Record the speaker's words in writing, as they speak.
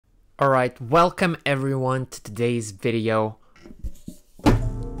Alright, welcome everyone to today's video.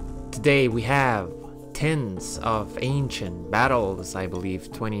 Today we have tens of ancient battles, I believe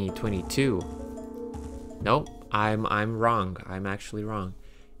 2022. Nope, I'm wrong. I'm actually wrong.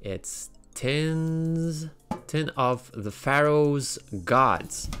 It's 10 of the Pharaoh's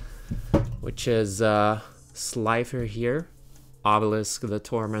gods, which is Slifer here, Obelisk the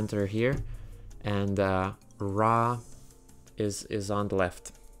Tormentor here, and Ra is on the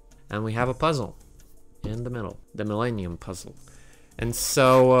left. And we have a puzzle in the middle, the Millennium Puzzle. And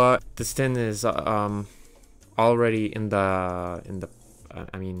so this 10 is already in the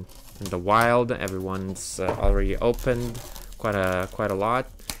wild. Everyone's already opened quite a lot,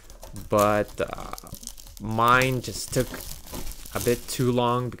 but mine just took a bit too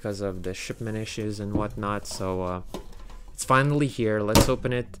long because of the shipment issues and whatnot. So it's finally here. Let's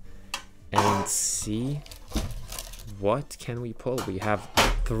open it and see what can we pull. We have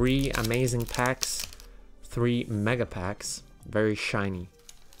 3 amazing packs, 3 mega packs, very shiny.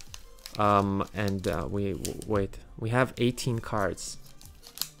 We have 18 cards.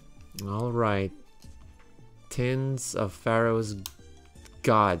 All right, tins of Pharaoh's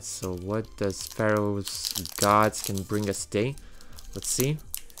gods. So what does Pharaoh's gods can bring us today? Let's see.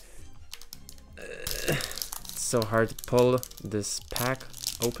 It's so hard to pull this pack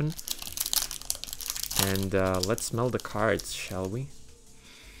open. And let's smell the cards, shall we?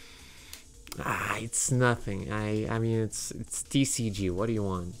 It's nothing. I mean, it's TCG. What do you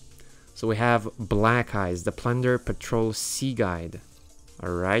want? So we have Black Eyes, the Plunder Patrol Sea Guide.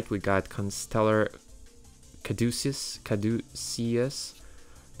 All right, we got Constellar Caduceus.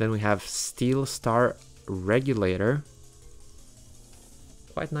 Then we have Steel Star Regulator.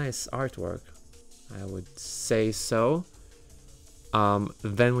 Quite nice artwork, I would say so.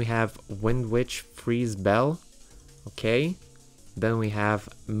 Then we have Wind Witch Freeze Bell. Okay. Then we have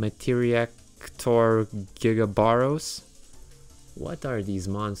Materiactor Gigabaros. What are these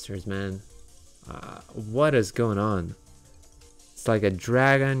monsters, man? What is going on? It's like a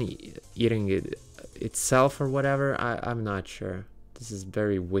dragon eating itself or whatever. I'm not sure. This is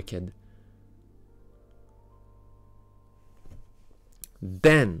very wicked.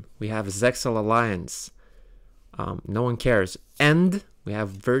 Then we have Zexal Alliance. No one cares. And we have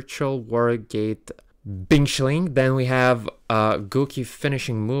Virtual Wargate Bingshling. Then we have Gookie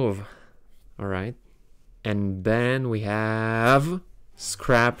Finishing Move. Alright. And then we have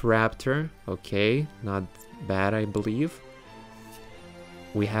Scrap Raptor. Okay, not bad, I believe.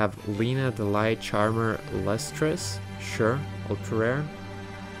 We have Lena the Light Charmer Lustrous. Sure, ultra rare.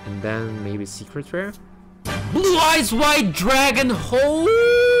 And then maybe secret rare. Blue Eyes White Dragon.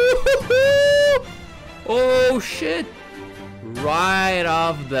 Oh shit! Right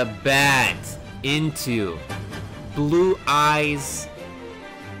off the bat into Blue Eyes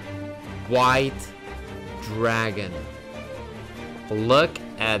White Dragon. Look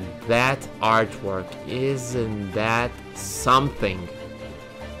at that artwork. Isn't that something?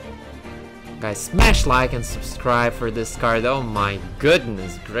 Guys, smash like and subscribe for this card. Oh my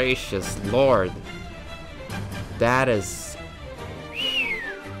goodness gracious lord. That is...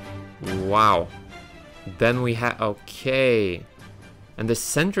 wow. Then we have... okay. And the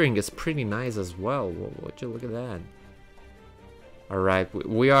centering is pretty nice as well. Would you look at that? Alright,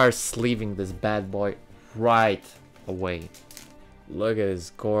 we are sleeving this bad boy right away. Look at this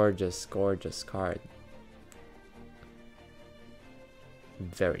gorgeous, gorgeous card.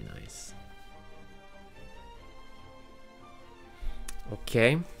 Very nice.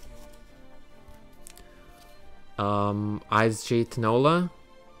 Okay. Ice J Tanola,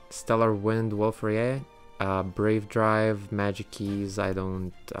 Stellar Wind Wolfray, Brave Drive, Magic Keys. I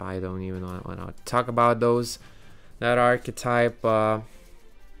don't even want to talk about those. That archetype,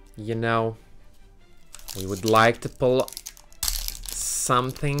 you know, we would like to pull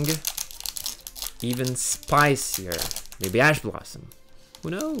something even spicier. Maybe Ash Blossom.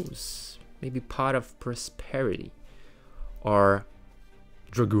 Who knows? Maybe Pot of Prosperity, or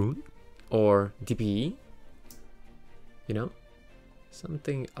Dragoon, or DPE. You know,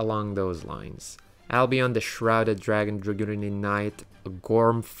 something along those lines. Albion the Shrouded Dragon, Dragoon Knight,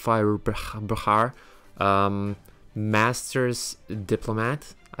 Gorm Fire Bahar, Master's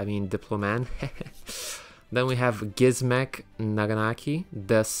Diplomat. Diploman. Then we have Gizmek Naganaki,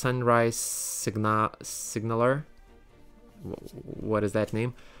 the Sunrise Signaler. What is that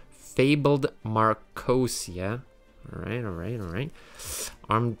name? Fabled Marcosia. Alright.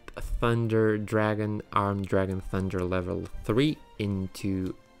 Armed Thunder Dragon, Armed Dragon Thunder level 3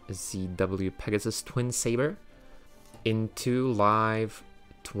 into ZW Pegasus Twin Saber. Into Live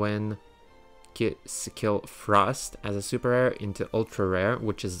Twin skill Frost as a super rare into ultra rare,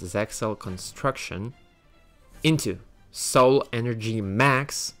 which is Zexal Construction, into Soul Energy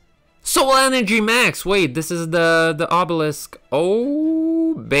Max. Soul Energy Max! Wait, this is the obelisk.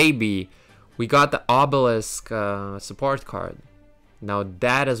 Oh, baby. We got the obelisk support card. Now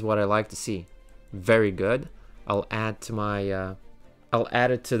that is what I like to see. Very good. I'll add to my I'll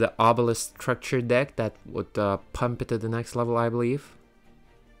add it to the obelisk structure deck that would pump it to the next level, I believe.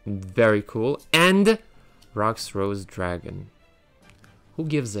 Very cool. And Rox Rose Dragon. Who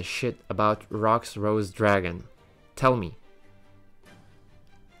gives a shit about Rox Rose Dragon? Tell me.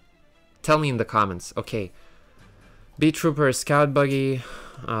 Tell me in the comments. Okay. Beat Trooper, Scout Buggy,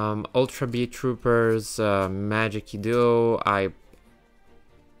 Ultra Beat Troopers, Magic Duo.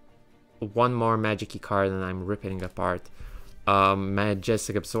 One more Magic card and I'm ripping it apart.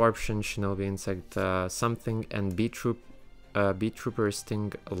 Majestic Absorption, Shinobi Insect, something, and Beat Trooper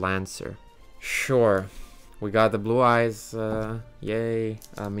Sting Lancer. Sure. We got the blue eyes. Yay.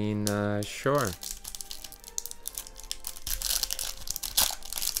 I mean, sure.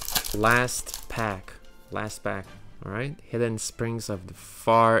 Last pack. Alright. Hidden Springs of the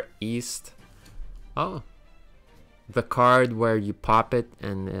Far East. Oh. The card where you pop it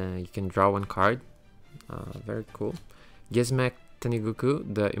and you can draw one card. Very cool. Gizmek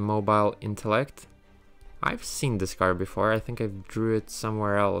Taniguku, the Immobile Intellect. I've seen this card before. I think I drew it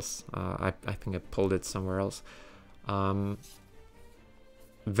somewhere else. I think I pulled it somewhere else.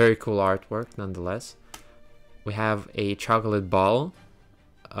 Very cool artwork, nonetheless. We have a Chocolate Ball,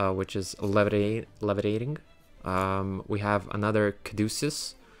 which is levitating. We have another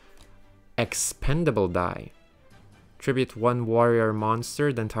Caduceus. Expendable Die. Tribute one warrior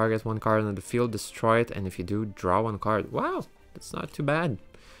monster, then target one card on the field, destroy it, and if you do, draw one card. Wow, that's not too bad.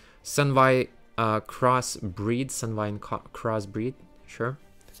 Sunvine Crossbreed, Crossbreed, sure.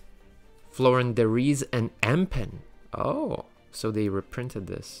 Florenderiz and Empen. Oh, so they reprinted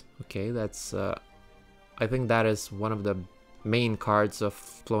this. Okay, that's, I think that is one of the main cards of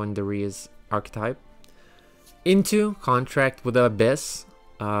Florenderiz archetype. Into Contract with the Abyss.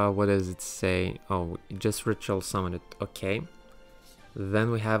 What does it say? Oh, just ritual summon it. Okay. Then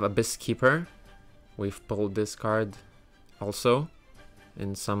we have Abyss Keeper. We've pulled this card also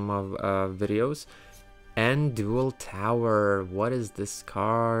in some of videos. And Dual Tower. What is this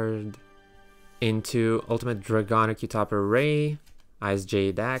card? Into Ultimate Dragonic Utopia Ray, Ice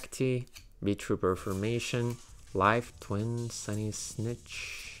Jade Acti, Beat Trooper Formation, Life Twin, Sunny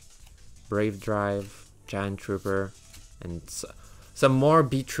Snitch, Brave Drive, Giant Trooper, and some more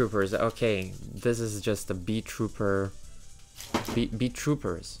Beat Troopers. Okay, this is just a Beat Trooper. Beat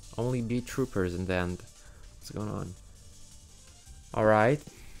Troopers. Only Beat Troopers in the end. What's going on? Alright.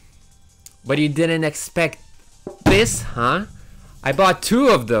 But you didn't expect this, huh? I bought 2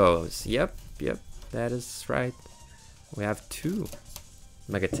 of those. Yep, that is right. We have 2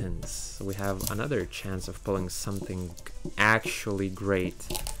 Megatins. So we have another chance of pulling something actually great.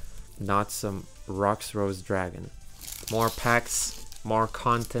 Not some Rox Rose Dragon. More packs, more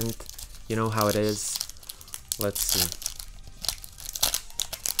content. You know how it is. Let's see.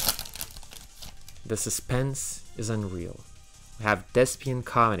 The suspense is unreal. We have Despian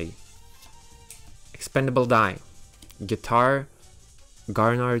Comedy. Expendable Die. Guitar.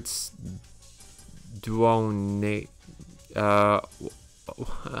 Garnard's Duone.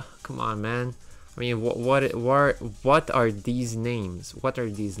 Come on, man. I mean, what are these names? What are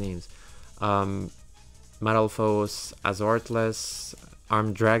these names? Metalphos, Azortless,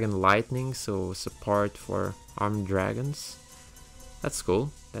 Armed Dragon Lightning, so support for Armed Dragons. That's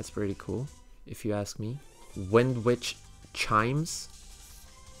cool. That's pretty cool, if you ask me. Wind Witch Chimes.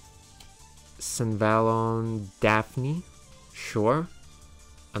 Senvalon Daphne. Sure.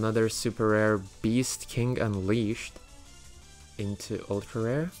 Another super rare Beast King Unleashed. Into ultra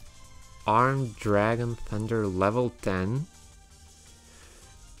rare. Armed Dragon Thunder level 10.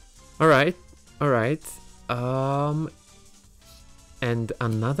 Alright. And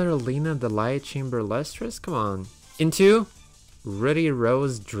another Lena the Light Chamber Lustrous? Come on. Into Ruddy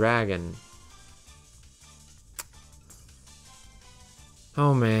Rose Dragon.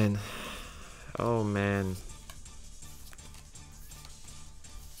 Oh man.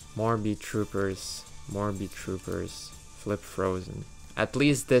 More Beat Troopers. Flip Frozen. At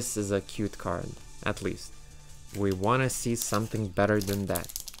least this is a cute card. At least. We want to see something better than that.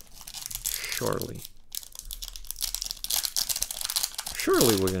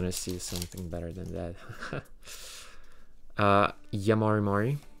 Surely we're gonna see something better than that.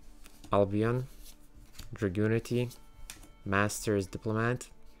 Yamorimori, Albion, Dragoonity, Master's Diplomat,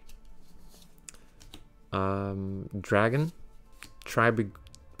 Dragon, Tri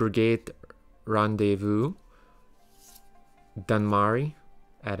Brigade Rendezvous, Dunmari,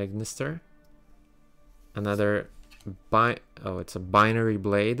 Adagnister, another it's a binary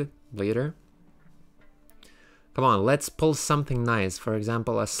blader. Come on, let's pull something nice. For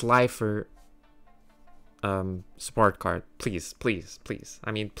example, a Slifer support card. Please, please, please.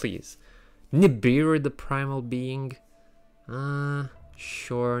 I mean, please. Nibiru, the primal being.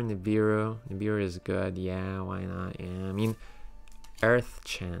 Sure, Nibiru. Nibiru is good. Yeah, why not? Yeah, I mean, Earth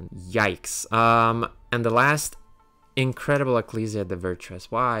Chant. Yikes. And the last, Incredible Ecclesia, the Virtuous.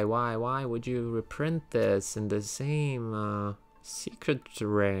 Why would you reprint this in the same secret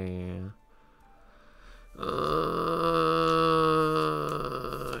rare?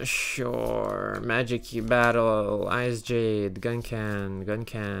 Sure. Magic Key Battle, Ice Jade,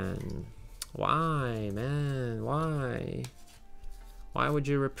 Guncan. Why, man? Why? Why would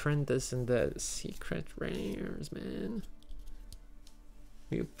you reprint this in the secret rares, man?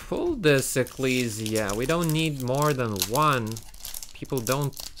 You pulled this Ecclesia. We don't need more than one. People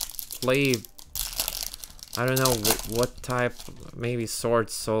don't play. I don't know what type. Maybe Sword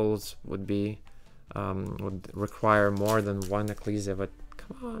Souls would be. Would require more than one Ecclesia, but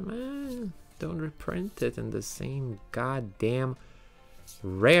come on, man, don't reprint it in the same goddamn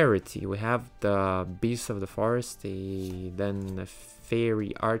rarity. We have the Beast of the Forest, then the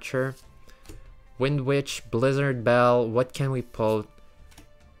Fairy Archer, Wind Witch, Blizzard Bell. What can we pull?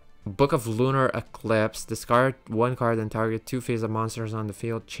 Book of Lunar Eclipse. Discard one card and target 2 face-up monsters on the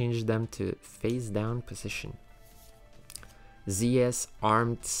field. Change them to face-down position. ZS,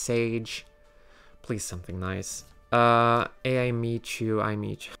 Armed Sage. Please, something nice. I meet you.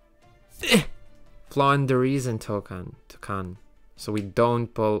 Flaunderies and Tokan. So we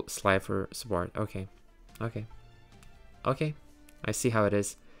don't pull Slifer support. Okay. I see how it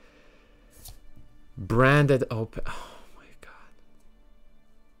is. Branded open. Oh my god.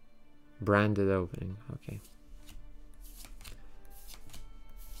 Branded opening. Okay.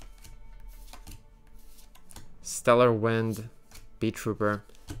 Stellar Wind, Beat Trooper.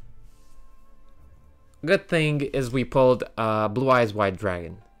 Good thing is we pulled Blue Eyes White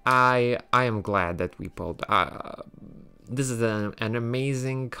Dragon. I am glad that we pulled. This is an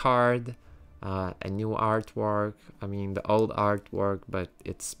amazing card, a new artwork. I mean the old artwork, but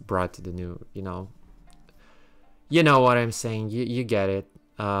it's brought to the new. You know what I'm saying. You get it.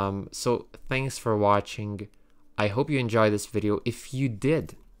 So thanks for watching. I hope you enjoyed this video. If you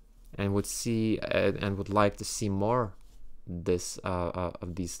did, and would like to see more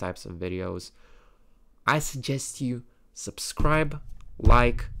of these types of videos, I suggest you subscribe,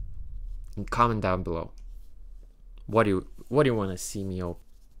 like, and comment down below. What do you want to see me open?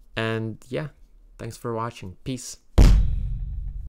 And yeah, thanks for watching. Peace.